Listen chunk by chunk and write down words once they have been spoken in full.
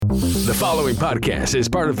The following podcast is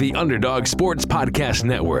part of the Underdog Sports Podcast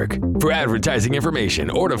Network. For advertising information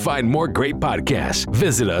or to find more great podcasts,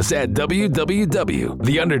 visit us at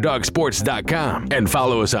www.theunderdogsports.com and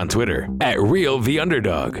follow us on Twitter at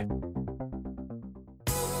RealTheUnderdog.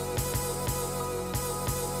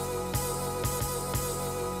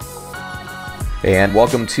 And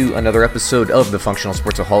welcome to another episode of the Functional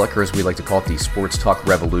Sportsaholic, or as we like to call it, the Sports Talk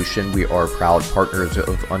Revolution. We are proud partners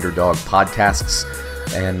of Underdog Podcasts,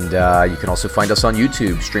 and you can also find us on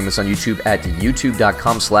YouTube. Stream us on YouTube at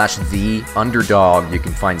youtube.com/theunderdog. You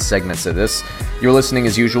can find segments of this. You're listening,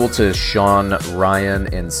 as usual, to Sean,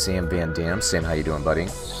 Ryan, and Sam Van Dam. Sam, how you doing, buddy?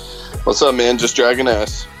 What's up, man? Just dragging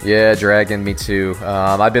ass. Yeah, dragging me too.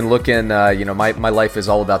 I've been looking, my life is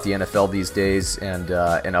all about the NFL these days, and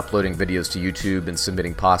uploading videos to YouTube and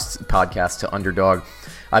submitting podcasts to Underdog.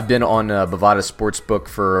 I've been on Bovada Sportsbook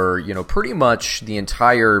for, pretty much the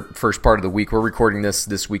entire first part of the week. We're recording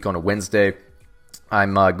this week on a Wednesday.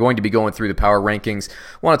 I'm going to be going through the power rankings. I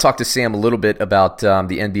want to talk to Sam a little bit about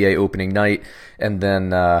the NBA opening night. And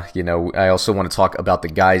then, I also want to talk about the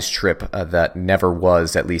guys' trip that never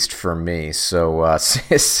was, at least for me. So,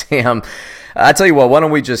 Sam, I tell you what, why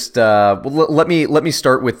don't we just let me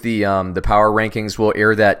start with the power rankings. We'll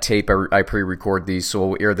air that tape. I pre-record these, so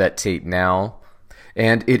we'll air that tape now.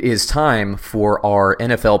 And it is time for our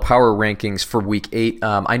NFL Power Rankings for Week 8.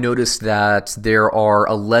 I noticed that there are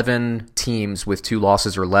 11 teams with 2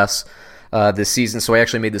 losses or less this season, so I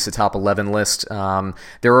actually made this a top 11 list.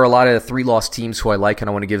 There are a lot of 3-loss teams who I like, and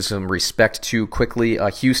I want to give some respect to quickly.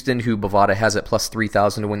 Houston, who Bovada has at plus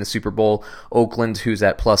 3,000 to win the Super Bowl. Oakland, who's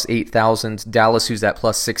at plus 8,000. Dallas, who's at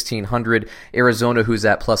plus 1,600. Arizona, who's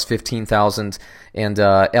at plus 15,000. And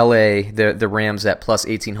LA, the Rams at plus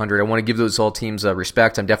 1,800. I want to give those all teams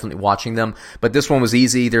respect. I'm definitely watching them. But this one was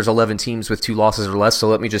easy. There's 11 teams with 2 losses or less, so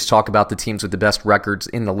let me just talk about the teams with the best records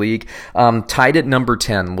in the league. Tied at number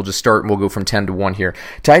 10. We'll just start and we'll go from 10 to 1 here.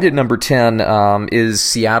 Tied at number 10 is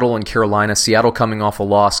Seattle and Carolina. Seattle coming off a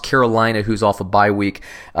loss. Carolina, who's off a bye week.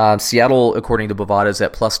 Seattle, according to Bovada, is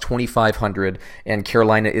at plus 2,500, and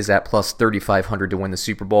Carolina is at plus 3,500 to win the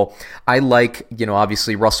Super Bowl. I like,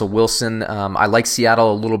 obviously Russell Wilson. I like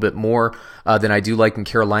Seattle a little bit more than I do like in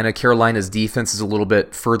Carolina. Carolina's defense is a little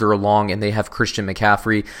bit further along, and they have Christian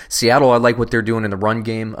McCaffrey. Seattle, I like what they're doing in the run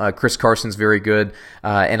game. Chris Carson's very good,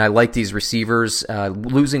 and I like these receivers.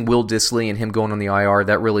 Losing Will Dissly and him going on the IR,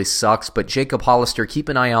 that really sucks, but Jacob Hollister, keep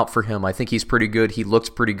an eye out for him. I think he's pretty good. He looks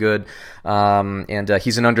pretty good, and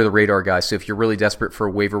he's an under-the-radar guy, so if you're really desperate for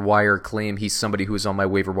a waiver wire claim, he's somebody who is on my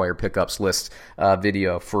waiver wire pickups list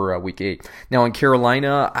video for Week 8. Now, in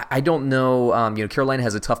Carolina, I don't know. Carolina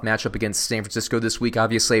has a tough matchup against San Francisco this week.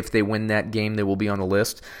 Obviously, if they win that game, they will be on the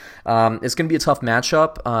list. It's going to be a tough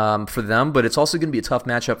matchup for them, but it's also going to be a tough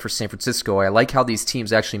matchup for San Francisco. I like how these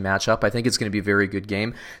teams actually match up. I think it's going to be a very good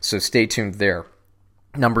game, so stay tuned there.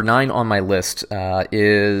 Number 9 on my list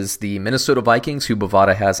is the Minnesota Vikings, who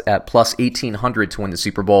Bovada has at plus 1,800 to win the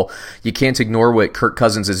Super Bowl. You can't ignore what Kirk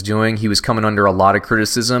Cousins is doing. He was coming under a lot of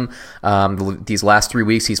criticism. These last 3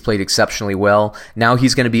 weeks, he's played exceptionally well. Now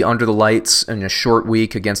he's going to be under the lights in a short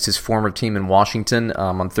week against his former team in Washington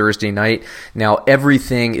on Thursday night. Now,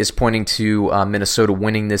 everything is pointing to Minnesota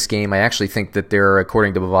winning this game. I actually think that they're,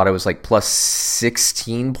 according to Bovada, it was like minus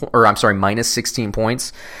 16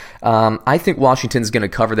 points. I think Washington's going to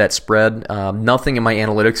cover that spread. Nothing in my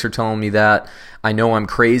analytics are telling me that. I know I'm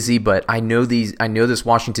crazy, but I know this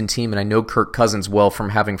Washington team, and I know Kirk Cousins well from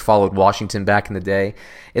having followed Washington back in the day.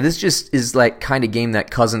 And this just is like kind of game that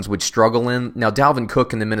Cousins would struggle in. Now, Dalvin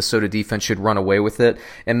Cook and the Minnesota defense should run away with it,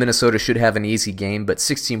 and Minnesota should have an easy game, but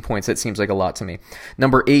 16 points, that seems like a lot to me.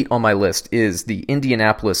 Number 8 on my list is the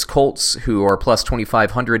Indianapolis Colts, who are plus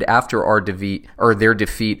 2,500 after their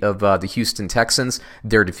defeat of the Houston Texans.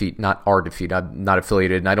 Their defeat, not our defeat. I'm not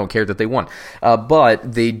affiliated, and I don't care that they won.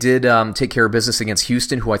 But they did take care of business against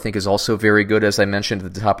Houston, who I think is also very good, as I mentioned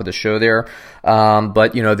at the top of the show there.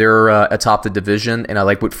 But, they're atop the division, and I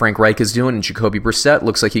like what Frank Reich is doing, and Jacoby Brissett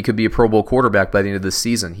looks like he could be a Pro Bowl quarterback by the end of the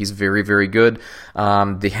season. He's very, very good.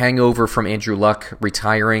 The hangover from Andrew Luck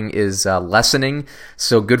retiring is lessening,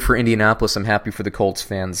 so good for Indianapolis. I'm happy for the Colts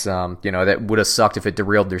fans. That would have sucked if it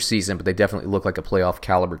derailed their season, but they definitely look like a playoff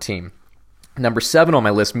caliber team. Number 7 on my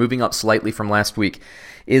list, moving up slightly from last week,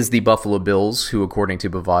 is the Buffalo Bills, who, according to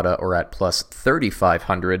Bovada, are at plus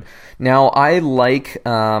 3,500. Now, I like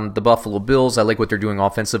the Buffalo Bills. I like what they're doing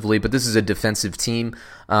offensively, but this is a defensive team.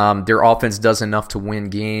 Their offense does enough to win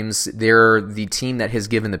games. They're the team that has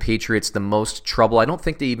given the Patriots the most trouble. I don't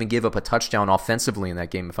think they even gave up a touchdown offensively in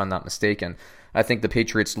that game, if I'm not mistaken. I think the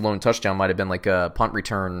Patriots' lone touchdown might have been like a punt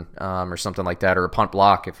return or something like that, or a punt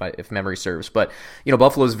block if memory serves. But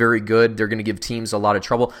Buffalo's very good. They're going to give teams a lot of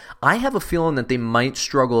trouble. I have a feeling that they might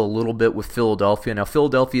struggle a little bit with Philadelphia. Now,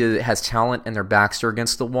 Philadelphia has talent and their backs are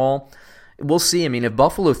against the wall. We'll see. I mean, if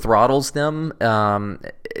Buffalo throttles them,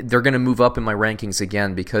 they're going to move up in my rankings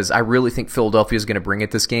again, because I really think Philadelphia is going to bring it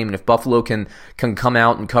this game. And if Buffalo can come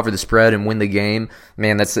out and cover the spread and win the game,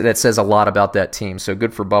 man, that says a lot about that team. So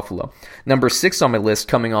good for Buffalo. Number 6 on my list,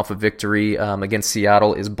 coming off a victory against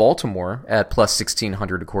Seattle, is Baltimore at plus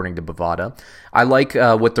 1,600 according to Bovada. I like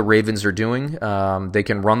what the Ravens are doing. They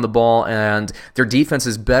can run the ball, and their defense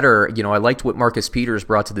is better. I liked what Marcus Peters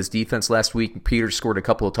brought to this defense last week. Peters scored a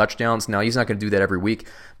couple of touchdowns. Now, he's not going to do that every week,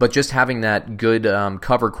 but just having that good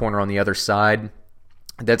cover corner on the other side,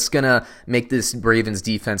 that's going to make this Ravens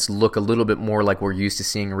defense look a little bit more like we're used to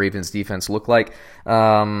seeing Ravens defense look like.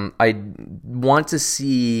 I want to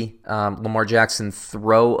see Lamar Jackson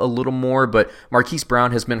throw a little more, but Marquise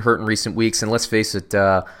Brown has been hurt in recent weeks, and let's face it,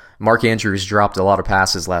 Mark Andrews dropped a lot of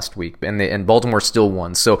passes last week, and Baltimore still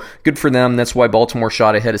won. So good for them. That's why Baltimore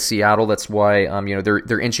shot ahead of Seattle. That's why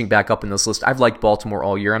they're inching back up in this list. I've liked Baltimore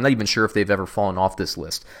all year. I'm not even sure if they've ever fallen off this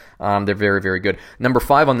list. They're very, very good. Number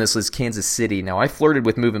 5 on this list is Kansas City. Now, I flirted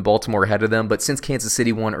with moving Baltimore ahead of them, but since Kansas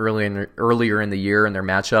City won earlier in the year in their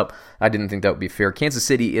matchup, I didn't think that would be fair. Kansas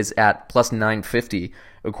City is at plus 950.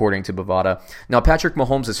 According to Bovada. Now, Patrick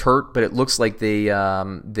Mahomes is hurt, but it looks like they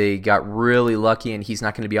got really lucky, and he's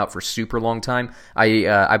not going to be out for a super long time.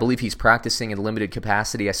 I believe he's practicing in limited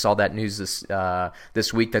capacity. I saw that news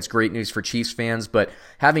this week. That's great news for Chiefs fans. But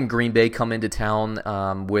having Green Bay come into town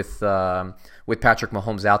with Patrick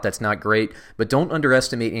Mahomes out, that's not great. But don't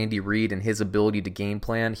underestimate Andy Reid and his ability to game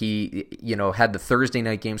plan. He had the Thursday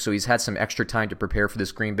night game, so he's had some extra time to prepare for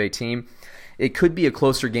this Green Bay team. It could be a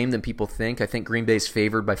closer game than people think. I think Green Bay's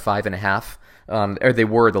favored by 5.5, or they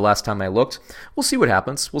were the last time I looked. We'll see what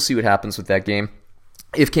happens. We'll see what happens with that game.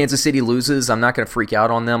 If Kansas City loses, I'm not going to freak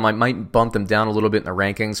out on them. I might bump them down a little bit in the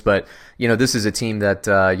rankings, but this is a team that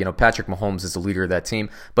Patrick Mahomes is the leader of that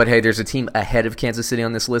team. But hey, there's a team ahead of Kansas City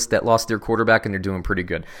on this list that lost their quarterback, and they're doing pretty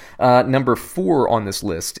good. Number 4 on this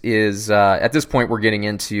list is at this point we're getting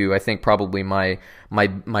into, I think, probably my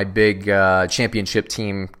big championship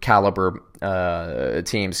team caliber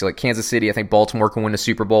teams. So like Kansas City, I think Baltimore can win the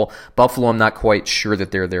Super Bowl. Buffalo, I'm not quite sure that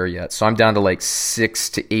they're there yet. So I'm down to like 6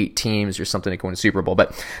 to 8 teams or something that can win the Super Bowl.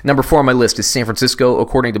 But number 4 on my list is San Francisco.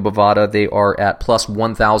 According to Bovada, they are at plus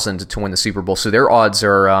 1,000 to win the Super Bowl. So their odds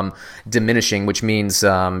are diminishing, which means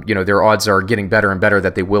their odds are getting better and better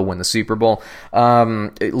that they will win the Super Bowl.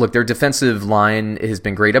 Look, their defensive line has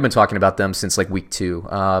been great. I've been talking about them since like week 2.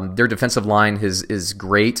 Their defensive line is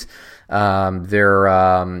great.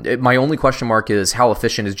 My only question mark is how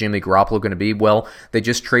efficient is Jimmy Garoppolo going to be? Well, they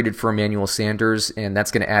just traded for Emmanuel Sanders, and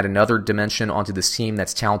that's going to add another dimension onto this team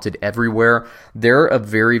that's talented everywhere. They're a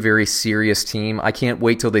very, very serious team. I can't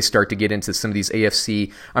wait till they start to get into some of these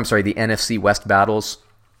the NFC West battles,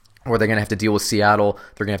 or they're going to have to deal with Seattle,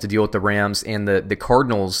 they're going to have to deal with the Rams, and the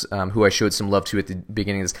Cardinals, who I showed some love to at the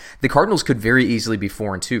beginning of this. The Cardinals could very easily be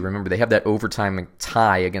 4-2. Remember, they have that overtime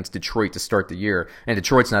tie against Detroit to start the year, and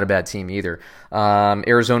Detroit's not a bad team either.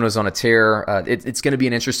 Arizona's on a tear. It's going to be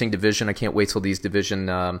an interesting division. I can't wait till these these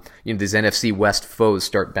NFC West foes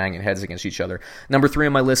start banging heads against each other. Number 3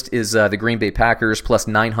 on my list is the Green Bay Packers, plus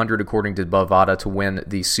 900 according to Bovada to win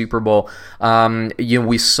the Super Bowl.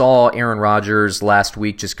 We saw Aaron Rodgers last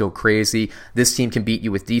week just go crazy. This team can beat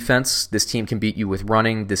you with defense. This team can beat you with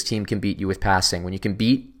running. This team can beat you with passing. When you can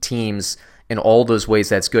beat teams in all those ways,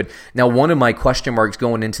 that's good. Now, one of my question marks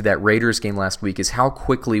going into that Raiders game last week is how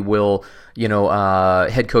quickly will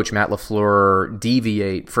head coach Matt LaFleur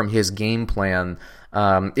deviate from his game plan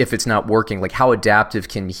if it's not working. Like, how adaptive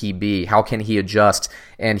can he be? How can he adjust?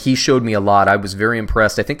 And he showed me a lot. I was very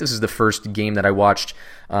impressed. I think this is the first game that I watched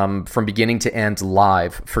from beginning to end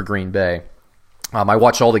live for Green Bay. I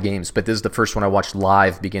watched all the games, but this is the first one I watched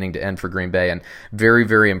live beginning to end for Green Bay, and very,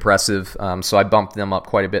 very impressive. So I bumped them up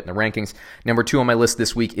quite a bit in the rankings. Number 2 on my list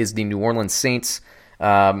this week is the New Orleans Saints,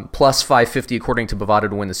 plus 550 according to Bovada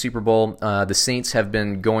to win the Super Bowl. The Saints have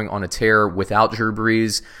been going on a tear without Drew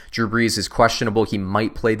Brees. Drew Brees is questionable. He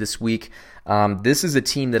might play this week. This is a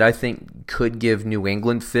team that I think could give New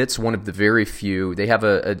England fits, one of the very few. They have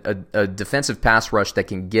a defensive pass rush that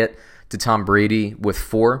can get to Tom Brady with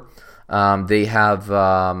 4. They have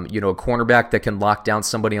a cornerback that can lock down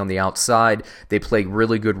somebody on the outside. They play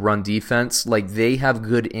really good run defense. Like, they have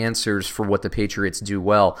good answers for what the Patriots do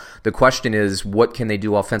well. The question is, what can they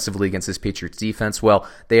do offensively against this Patriots defense? Well,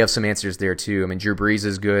 they have some answers there too. I mean, Drew Brees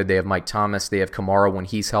is good. They have Mike Thomas. They have Kamara when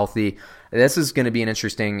he's healthy. This is going to be an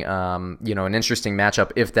interesting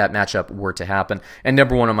matchup if that matchup were to happen. And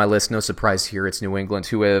number one on my list, no surprise here, it's New England,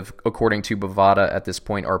 who have, according to Bovada at this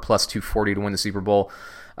point, are plus 240 to win the Super Bowl.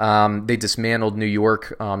 They dismantled New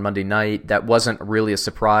York on Monday night. That wasn't really a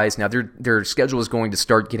surprise. Now, their schedule is going to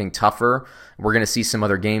start getting tougher. We're going to see some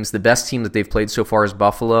other games. The best team that they've played so far is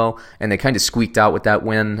Buffalo, and they kind of squeaked out with that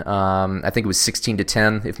win. I think it was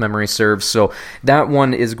 16-10, if memory serves. So that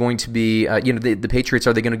one is going to be, the Patriots,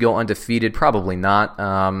 are they going to go undefeated? Probably not.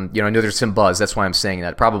 I know there's some buzz. That's why I'm saying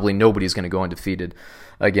that. Probably nobody's going to go undefeated.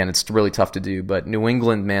 Again, it's really tough to do, but New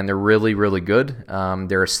England, man, they're really, really good.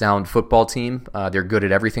 They're a sound football team. They're good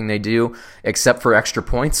at everything they do, except for extra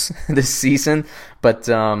points this season. But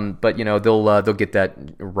they'll get that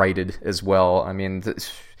righted as well. I mean,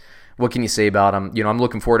 what can you say about them? I'm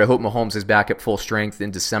looking forward. I hope Mahomes is back at full strength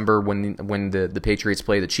in December when the Patriots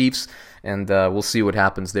play the Chiefs, and we'll see what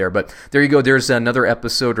happens there. But there you go. There's another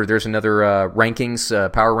episode, or there's another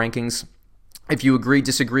rankings, power rankings. If you agree,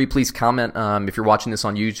 disagree, please comment. If you're watching this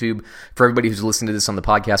on YouTube, for everybody who's listening to this on the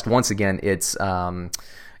podcast, once again, it's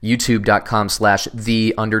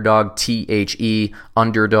youtube.com/theunderdog, THE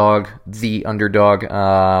underdog, the underdog.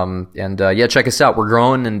 Check us out. We're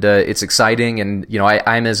growing, and it's exciting. And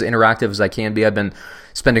I'm as interactive as I can be. I've been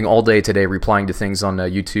spending all day today replying to things on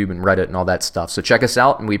YouTube and Reddit and all that stuff. So check us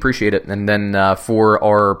out, and we appreciate it. And then for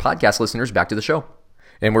our podcast listeners, back to the show.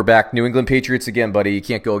 And we're back. New England Patriots again, buddy. You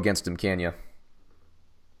can't go against them, can you?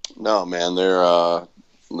 No, man, they're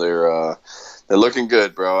looking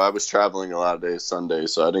good, bro. I was traveling a lot of days Sunday,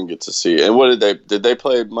 so I didn't get to see. And what did they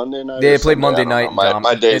play Monday night? They played Monday night.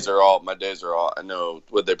 My days are all. I know.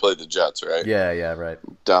 What, they played the Jets, right? Yeah, right.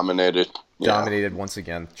 Dominated once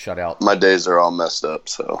again. Shut out. My days are all messed up.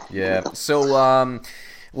 So yeah. So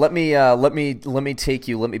let me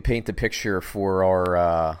paint the picture for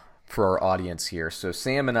our audience here. So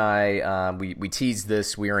Sam and I, we teased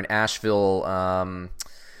this. We were in Asheville.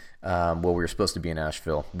 We were supposed to be in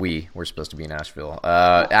Asheville.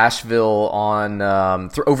 Asheville on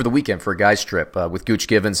over the weekend for a guys trip with Gooch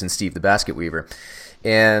Givens and Steve the Basket Weaver.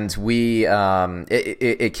 And we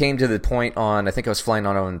it came to the point on, I think I was flying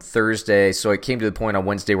on Thursday, so it came to the point on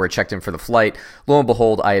Wednesday where I checked in for the flight. Lo and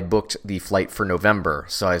behold, I had booked the flight for November.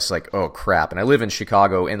 So I was like, oh crap. And I live in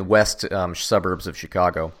Chicago, in the west suburbs of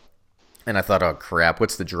Chicago. And I thought, oh, crap,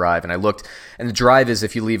 what's the drive? And I looked, and the drive is,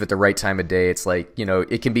 if you leave at the right time of day, it's like,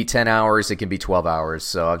 it can be 10 hours, it can be 12 hours.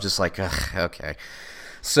 So I'm just like, ugh, okay.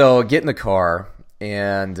 So get in the car,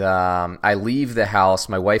 and I leave the house.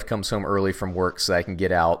 My wife comes home early from work so I can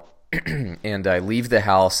get out. And I leave the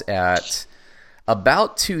house at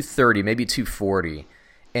about 2:30, maybe 2:40.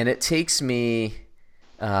 And it takes me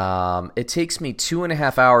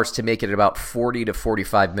 2.5 hours to make it about 40 to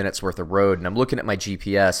 45 minutes worth of road. And I'm looking at my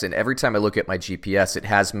GPS, and every time I look at my GPS, it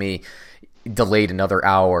has me delayed another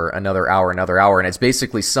hour. And it's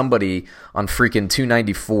basically somebody on freaking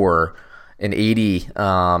 294 and 80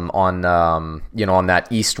 on that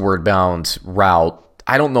eastward bound route.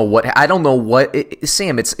 I don't know what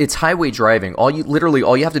Sam, it's highway driving. All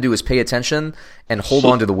you have to do is pay attention and hold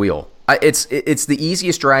on to the wheel. It's the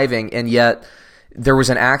easiest driving, and yet there was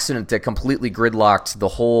an accident that completely gridlocked the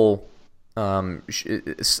whole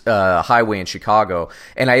highway in Chicago,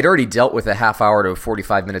 and I had already dealt with a half hour to a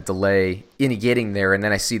 45-minute delay in getting there, and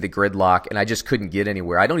then I see the gridlock, and I just couldn't get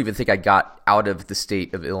anywhere. I don't even think I got out of the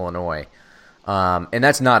state of Illinois, and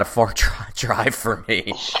that's not a far drive for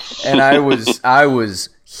me. And I was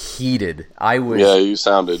heated. You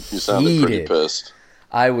sounded pretty pissed.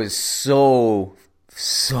 I was so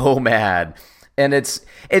mad. And it's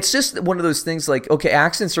just one of those things, like, okay,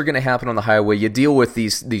 accidents are going to happen on the highway. You deal with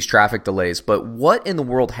these traffic delays, but what in the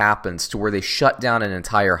world happens to where they shut down an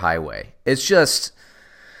entire highway? It's just,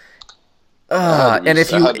 had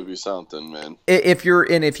to be something, man. If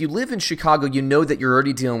you live in Chicago, you know that you're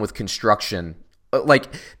already dealing with construction. Like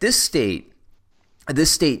this state,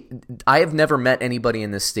 I have never met anybody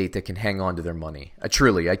in this state that can hang on to their money.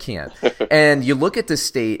 Truly, I can't. And you look at this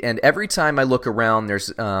state, and every time I look around, there's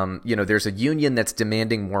a union that's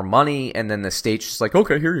demanding more money, and then the state's just like,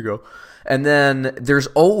 okay, here you go. And then there's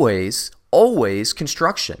always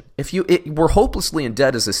construction. We're hopelessly in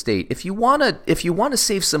debt as a state. If you wanna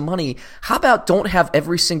save some money, how about don't have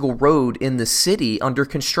every single road in the city under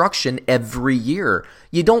construction every year?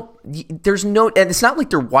 And it's not like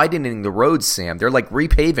they're widening the roads, Sam. They're like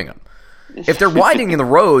repaving them. If they're widening the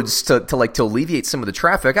roads to alleviate some of the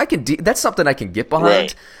traffic, that's something I can get behind.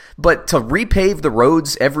 Right. But to repave the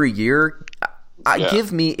roads every year,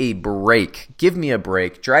 give me a break. Give me a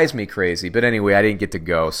break. Drives me crazy. But anyway, I didn't get to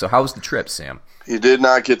go. So how was the trip, Sam? You did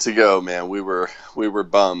not get to go, man. We were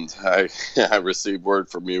bummed. I received word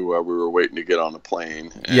from you while we were waiting to get on a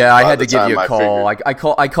plane. Yeah, I had to give you a call.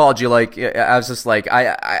 I called you like I was just like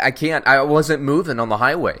I can't. I wasn't moving on the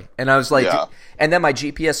highway, and I was like, and then my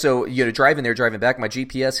GPS. So driving there, driving back, my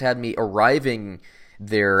GPS had me arriving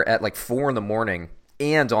there at like 4 a.m,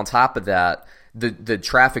 and on top of that, the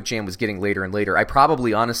traffic jam was getting later and later. I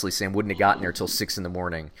probably, honestly, Sam, wouldn't have gotten there till 6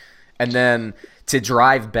 a.m, and then to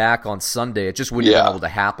drive back on Sunday, it just wouldn't have been able to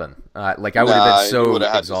happen. I would have been so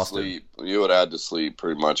exhausted. You would have had to sleep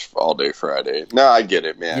pretty much all day Friday. No, I get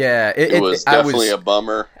it, man. Yeah, it was definitely a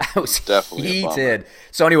bummer. I was definitely heated.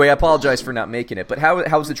 So anyway, I apologize for not making it. But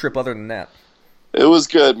how was the trip other than that? It was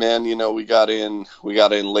good, man. We got in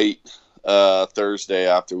late Thursday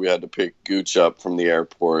after we had to pick Gooch up from the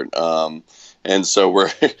airport. And so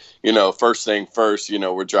we're, first thing first,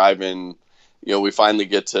 we're driving. We finally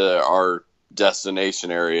get to our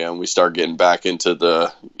destination area and we start getting back into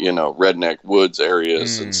the redneck woods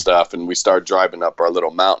areas and stuff, and we start driving up our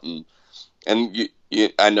little mountain, and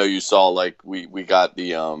I know you saw like we got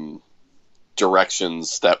the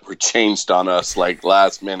directions that were changed on us like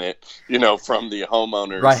last minute, from the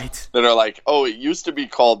homeowners, right, that are like, oh, it used to be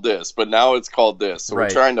called this but now it's called this, so we're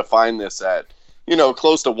trying to find this at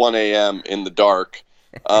close to 1 a.m. in the dark.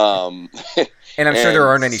 And I'm sure there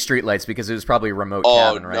aren't any streetlights because it was probably a remote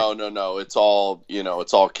cabin, right? No. It's all,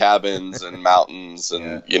 it's all cabins and mountains,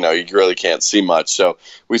 and, you really can't see much. So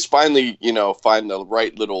we finally, find the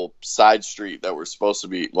right little side street that we're supposed to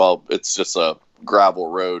be. Well, it's just a gravel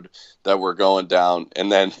road that we're going down.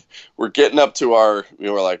 And then we're getting up to we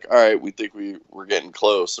were like, all right, we think we're getting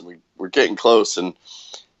close. And we're getting close. And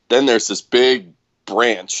then there's this big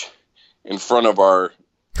branch in front of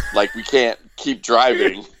we can't keep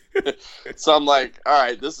driving. So I'm like, all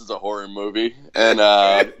right, this is a horror movie. And,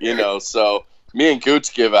 so me and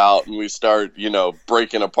Gooch give out and we start,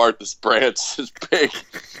 breaking apart this branch, this big,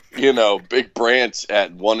 big branch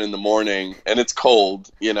at 1 a.m, and it's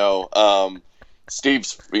cold,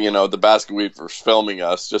 Steve's, the basket weaver's filming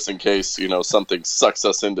us just in case, something sucks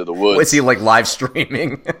us into the woods. Was he like live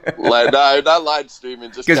streaming? No, not live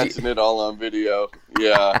streaming, just catching it all on video.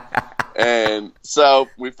 Yeah. And so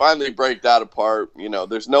we finally break that apart.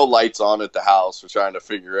 There's no lights on at the house. We're trying to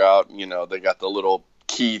figure out, they got the little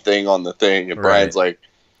key thing on the thing. And Brian's like,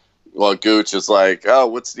 well, Gooch is like, oh,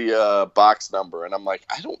 what's the box number? And I'm like,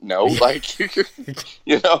 I don't know. Like,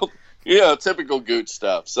 typical Gooch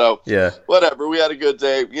stuff. So whatever. We had a good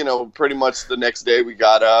day. Pretty much the next day we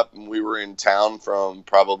got up and we were in town from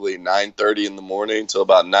probably 9:30 in the morning till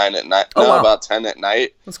about 9 at night. About 10 at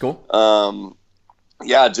night. That's cool.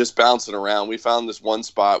 Yeah, just bouncing around. We found this one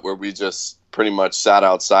spot where we just pretty much sat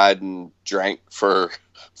outside and drank for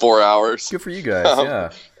 4 hours. Good for you guys, yeah.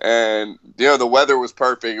 And, the weather was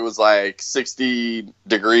perfect. It was like 60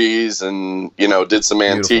 degrees and, did some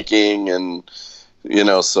antiquing and,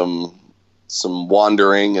 some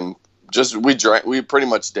wandering and just we pretty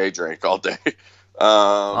much day drank all day.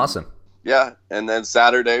 Awesome. Yeah, and then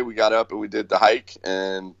Saturday we got up and we did the hike,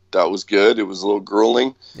 and that was good. It was a little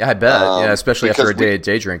grueling. Yeah, I bet. Especially after a day of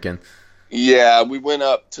day drinking. Yeah, we went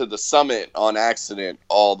up to the summit on accident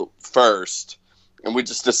first, and we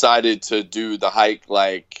just decided to do the hike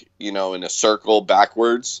in a circle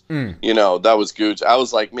backwards. That was good. I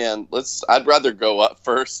was like, man, I'd rather go up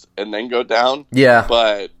first and then go down. Yeah.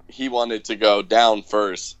 But he wanted to go down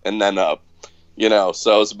first and then up.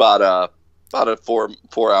 So it was about a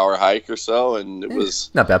 4 hour hike or so, and it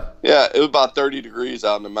was not bad. Yeah, it was about 30 degrees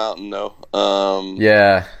out in the mountain though.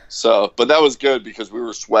 Yeah. So, but that was good because we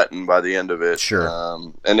were sweating by the end of it. Sure.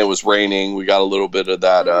 And it was raining. We got a little bit of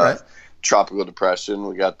that tropical depression.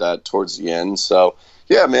 We got that towards the end. So,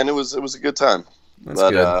 yeah, man, it was a good time. That's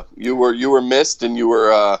good. You were missed, and you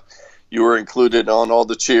were included on all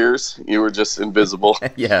the cheers. You were just invisible.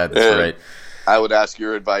 Yeah, that's right. I would ask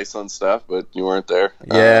your advice on stuff, but you weren't there.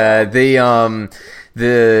 Yeah,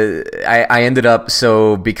 I ended up,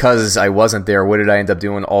 so because I wasn't there, what did I end up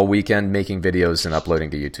doing all weekend? Making videos and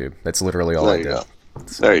uploading to YouTube. That's literally all I did.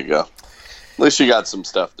 So. There you go. At least you got some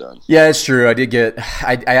stuff done. Yeah, it's true. I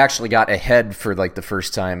actually got ahead for the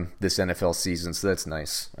first time this NFL season, so that's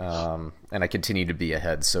nice. And I continue to be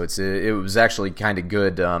ahead, so it was actually kind of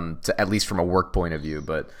good, at least from a work point of view,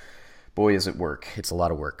 but Boy, is it work. It's a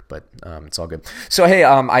lot of work, but it's all good. So, hey,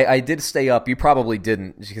 I did stay up. You probably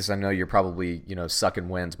didn't because I know you're probably, sucking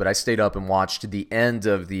winds, but I stayed up and watched the end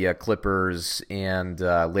of the Clippers and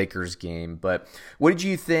Lakers game. But what did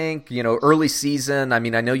you think, early season? I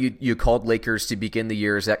mean, I know you called Lakers to begin the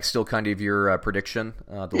year. Is that still kind of your prediction?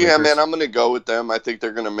 Yeah, man, I'm going to go with them. I think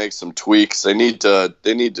they're going to make some tweaks. They need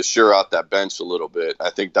to shore out that bench a little bit. I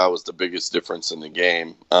think that was the biggest difference in the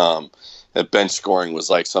game. That bench scoring was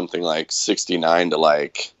like something like 69 to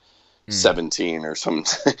like 17 or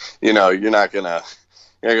something. You're not gonna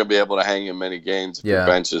be able to hang in many games if your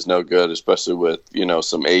bench is no good, especially with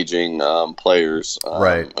some aging players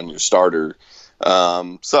on your starter.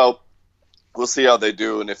 So we'll see how they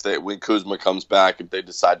do, and when Kuzma comes back, if they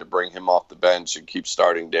decide to bring him off the bench and keep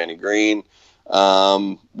starting Danny Green,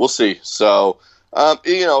 we'll see. So.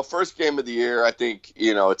 First game of the year, I think,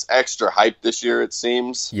 it's extra hype this year, it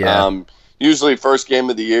seems. Yeah. Usually first game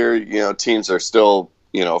of the year, teams are still,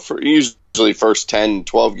 usually first 10,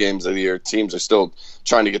 12 games of the year, teams are still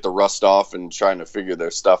trying to get the rust off and trying to figure their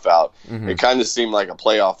stuff out. Mm-hmm. It kind of seemed like a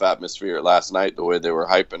playoff atmosphere last night, the way they were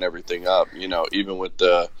hyping everything up, even with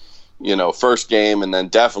the, first game and then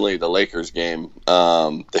definitely the Lakers game.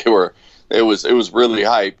 It was really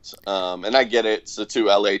hyped, and I get it. It's the two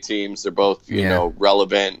LA teams; they're both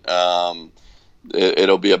relevant.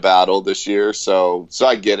 It'll be a battle this year, so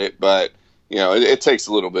I get it. But it takes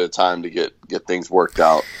a little bit of time to get things worked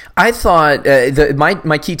out. I thought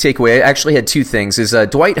my key takeaway, I actually had two things. Is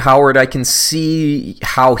Dwight Howard, I can see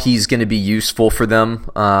how he's going to be useful for them,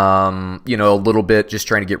 a little bit, just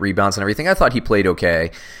trying to get rebounds and everything. I thought he played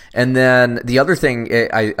okay. And then the other thing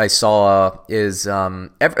I saw is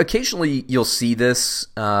occasionally you'll see this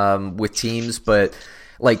with teams, but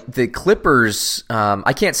like the Clippers,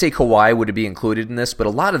 I can't say Kawhi would be included in this, but a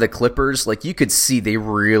lot of the Clippers, like you could see they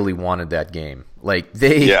really wanted that game. Like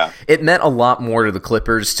it meant a lot more to the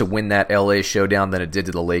Clippers to win that LA showdown than it did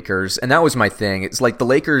to the Lakers. And that was my thing. It's like the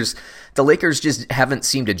Lakers just haven't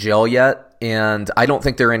seemed to gel yet. And I don't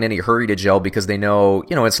think they're in any hurry to gel because they know,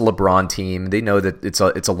 it's a LeBron team. They know that it's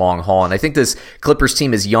a long haul. And I think this Clippers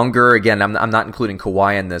team is younger. Again, I'm not including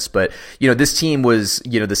Kawhi in this, but this team was, the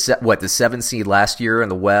 7th seed last year in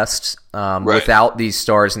the West. Without these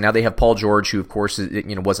stars, and now they have Paul George, who of course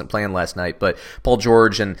wasn't playing last night, but Paul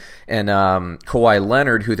George and Kawhi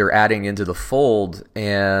Leonard, who they're adding into the fold,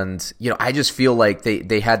 and I just feel like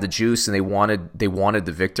they had the juice and they wanted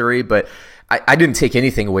the victory, but I didn't take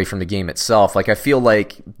anything away from the game itself. Like I feel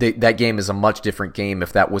like that game is a much different game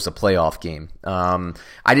if that was a playoff game.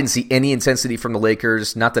 I didn't see any intensity from the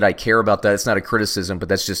Lakers. Not that I care about that. It's not a criticism,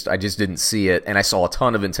 but I just didn't see it. And I saw a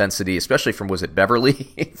ton of intensity, especially from Beverly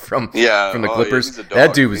from the Clippers. He's a dog.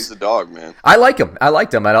 That dude he's a dog, man. I like him. I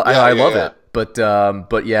liked him. I love it.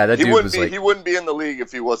 But yeah, that dude was like he wouldn't be in the league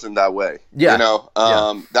if he wasn't that way. Yeah.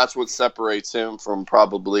 That's what separates him from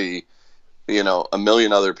probably a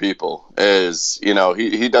million other people is,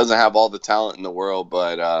 he doesn't have all the talent in the world,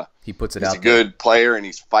 but he puts it he's out. He's a good player and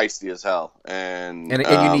he's feisty as hell. And you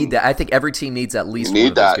need that. I think every team needs at least one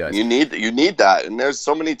of those guys. You need that. And there's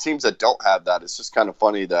so many teams that don't have that. It's just kind of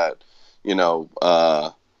funny that,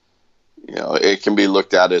 it can be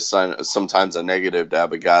looked at as sometimes a negative to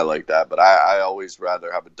have a guy like that. But I always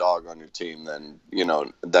rather have a dog on your team than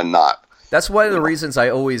not. That's one of the reasons I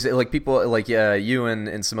always like people like you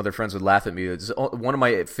and some other friends would laugh at me. One of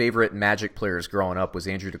my favorite Magic players growing up was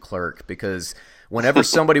Andrew DeClercq because whenever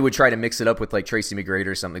somebody would try to mix it up with like Tracy McGrady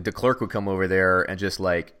or something, DeClercq would come over there and just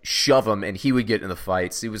like shove him, and he would get in the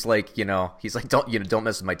fights. He was like, he's like, don't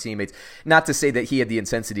mess with my teammates. Not to say that he had the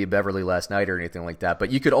intensity of Beverly last night or anything like that,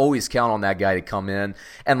 but you could always count on that guy to come in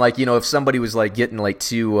and like, if somebody was like getting like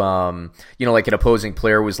too, like an opposing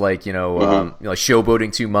player was like, like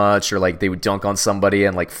showboating too much or like they would dunk on somebody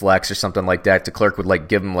and like flex or something like that, DeClercq would like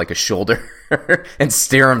give him like a shoulder and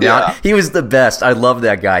stare him down. He was the best. I love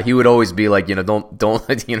that guy. He would always be like, don't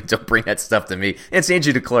bring that stuff to me. It's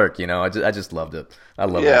Andrew DeClercq. I just loved it. I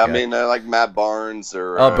love that guy. I mean, like Matt Barnes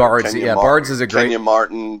or Barnes. Barnes is a great. Kenyon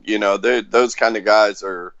Martin. Those kind of guys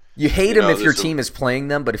are. You hate him if your team is playing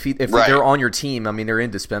them, but if they're on your team, I mean, they're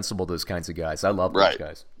indispensable. Those kinds of guys. I love those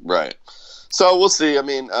guys. Right. So we'll see. I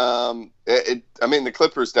mean, the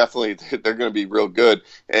Clippers definitely they're going to be real good,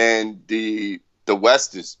 and the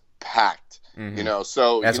West is packed. Mm-hmm.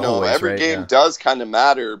 So as always, every game does kind of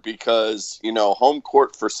matter because home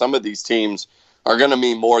court for some of these teams are going to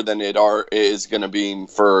mean more than is going to be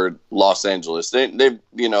for Los Angeles. They're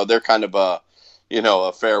kind of a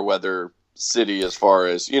fair weather city as far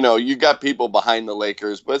as you got people behind the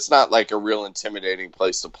Lakers, but it's not like a real intimidating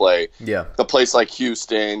place to play. Yeah, a place like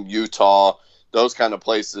Houston, Utah, those kind of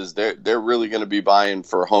places, they're really going to be buying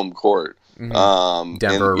for home court. Denver,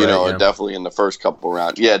 and, definitely in the first couple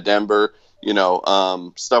rounds. Yeah, Denver.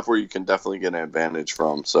 Stuff where you can definitely get an advantage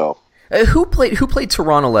from. So. Who played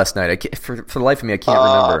Toronto last night? For the life of me, I can't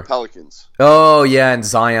remember. Pelicans. Oh, yeah, and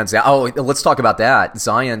Zion's out. Oh, let's talk about that.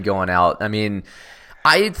 Zion going out. I mean,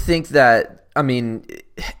 I think that,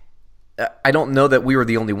 I don't know that we were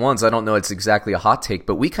the only ones. I don't know it's exactly a hot take,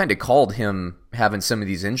 but we kind of called him having some of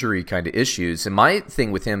these injury kind of issues. And my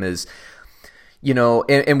thing with him is,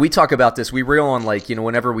 and we talk about this, we reel on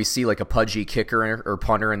whenever we see like a pudgy kicker or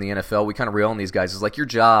punter in the NFL, we kind of reel on these guys. It's like your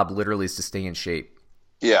job literally is to stay in shape.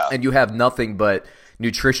 Yeah. And you have nothing but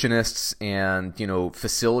nutritionists and,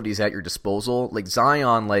 facilities at your disposal. Like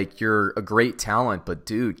Zion, you're a great talent, but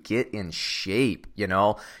dude, get in shape,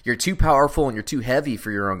 You're too powerful and you're too heavy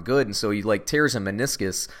for your own good. And so he tears a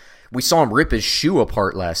meniscus. We saw him rip his shoe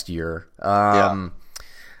apart last year.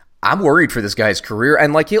 I'm worried for this guy's career,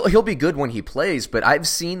 and he'll be good when he plays. But I've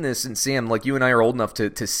seen this, and Sam, you and I are old enough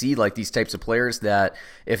to see these types of players that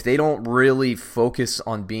if they don't really focus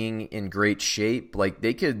on being in great shape,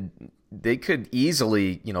 they could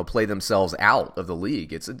easily play themselves out of the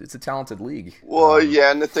league. It's a talented league. Well,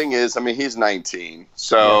 yeah, and the thing is, he's 19,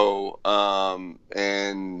 so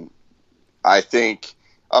and I think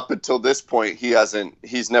up until this point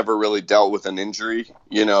he's never really dealt with an injury,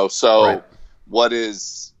 so. Right. What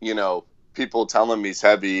is, people tell him he's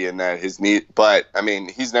heavy and that his knee, but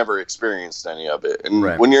he's never experienced any of it. And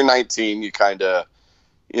when you're 19, you kind of,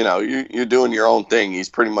 you're doing your own thing. He's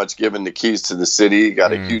pretty much given the keys to the city. He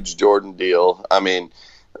got a huge Jordan deal.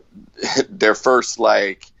 Their first,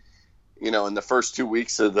 in the first 2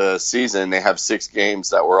 weeks of the season, they have 6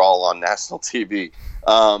 games that were all on national TV.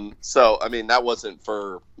 So, that wasn't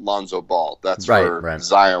for Lonzo Ball. That's for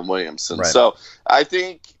Zion Williamson. Right. So I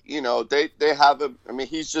think, they have him.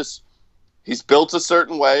 He's built a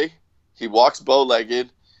certain way. He walks bow-legged.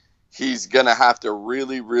 He's going to have to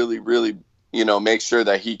really, really, really, make sure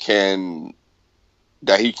that he can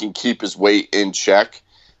keep his weight in check.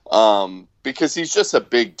 Because he's just a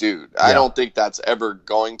big dude. Yeah. I don't think that's ever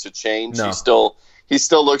going to change. No. He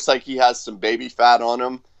still looks like he has some baby fat on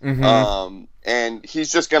him. Mm-hmm. And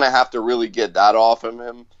he's just going to have to really get that off of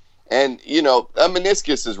him. And, a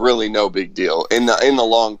meniscus is really no big deal in the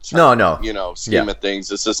long term. No. Scheme of things.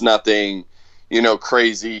 It's just nothing,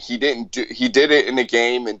 crazy. He did it in a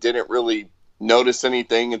game and didn't really notice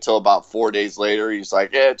anything until about 4 days later. He's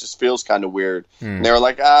like, it just feels kind of weird. And they were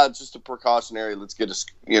like, it's just a precautionary. Let's get an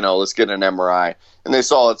MRI. And they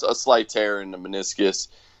saw it's a slight tear in the meniscus.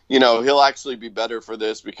 He'll actually be better for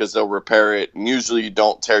this because they'll repair it. And usually you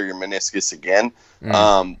don't tear your meniscus again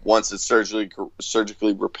once it's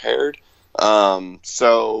surgically repaired.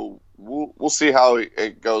 So we'll see how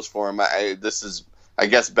it goes for him. This is, I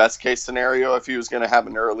guess, best case scenario if he was going to have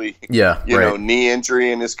an early knee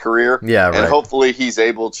injury in his career. And hopefully he's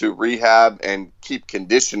able to rehab and keep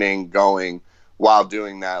conditioning going while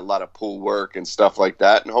doing that. A lot of pool work and stuff like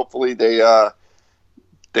that. And hopefully they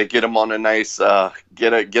get him on a nice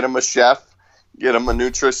get him a chef, get him a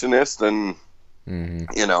nutritionist, and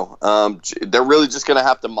they're really just going to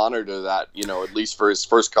have to monitor that, at least for his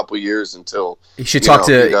first couple years until he should talk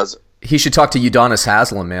to Udonis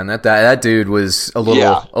Haslem, man. That dude was a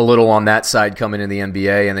little on that side coming in the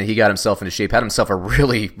NBA, and then he got himself into shape, had himself a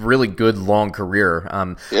really, really good long career.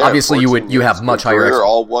 Obviously you have much higher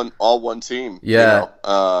all one team. Yeah.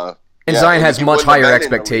 And Zion has much higher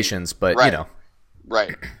expectations, but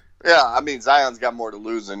Right. Yeah, Zion's got more to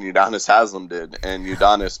lose than Udonis Haslem did, and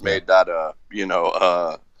Udonis made that a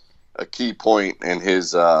key point in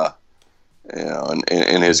his in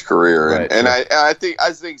his career, right, and I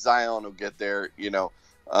think Zion will get there, in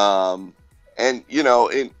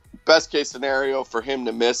best case scenario for him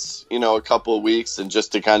to miss a couple of weeks and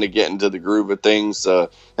just to kind of get into the groove of things and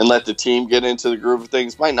let the team get into the groove of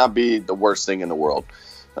things might not be the worst thing in the world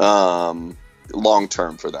long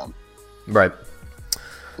term for them. Right.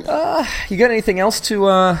 You got anything else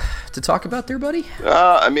to talk about there, buddy?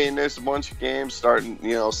 There's a bunch of games starting,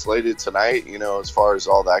 slated tonight, as far as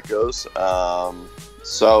all that goes.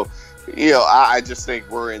 So, I just think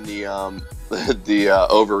we're in the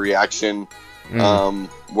overreaction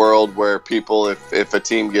world where people, if a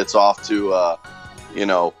team gets off to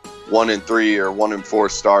 1-3 or 1-4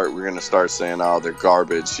 start, we're gonna start saying, "Oh, they're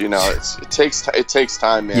garbage." It takes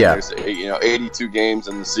time, man. Yeah. There's 82 games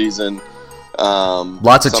in the season.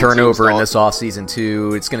 Lots of turnover in this offseason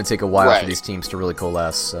too. It's going to take a while for these teams to really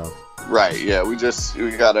coalesce. So yeah, we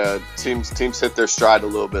gotta teams hit their stride a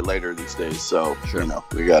little bit later these days. So sure.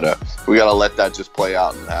 We gotta let that just play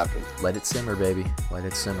out and happen. Let it simmer, baby. Let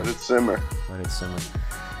it simmer. Let it simmer. Let it simmer.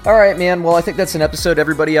 All right, man. Well, I think that's an episode.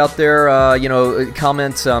 Everybody out there,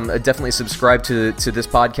 comment, definitely subscribe to this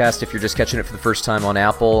podcast if you're just catching it for the first time on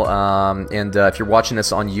Apple. And if you're watching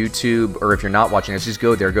this on YouTube, or if you're not watching us, just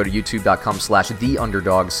go there. Go to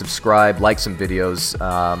youtube.com/theunderdog. Subscribe, like some videos.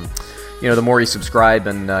 The more you subscribe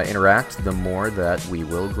and interact, the more that we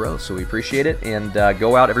will grow. So we appreciate it. And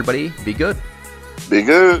go out, everybody. Be good. Be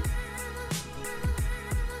good.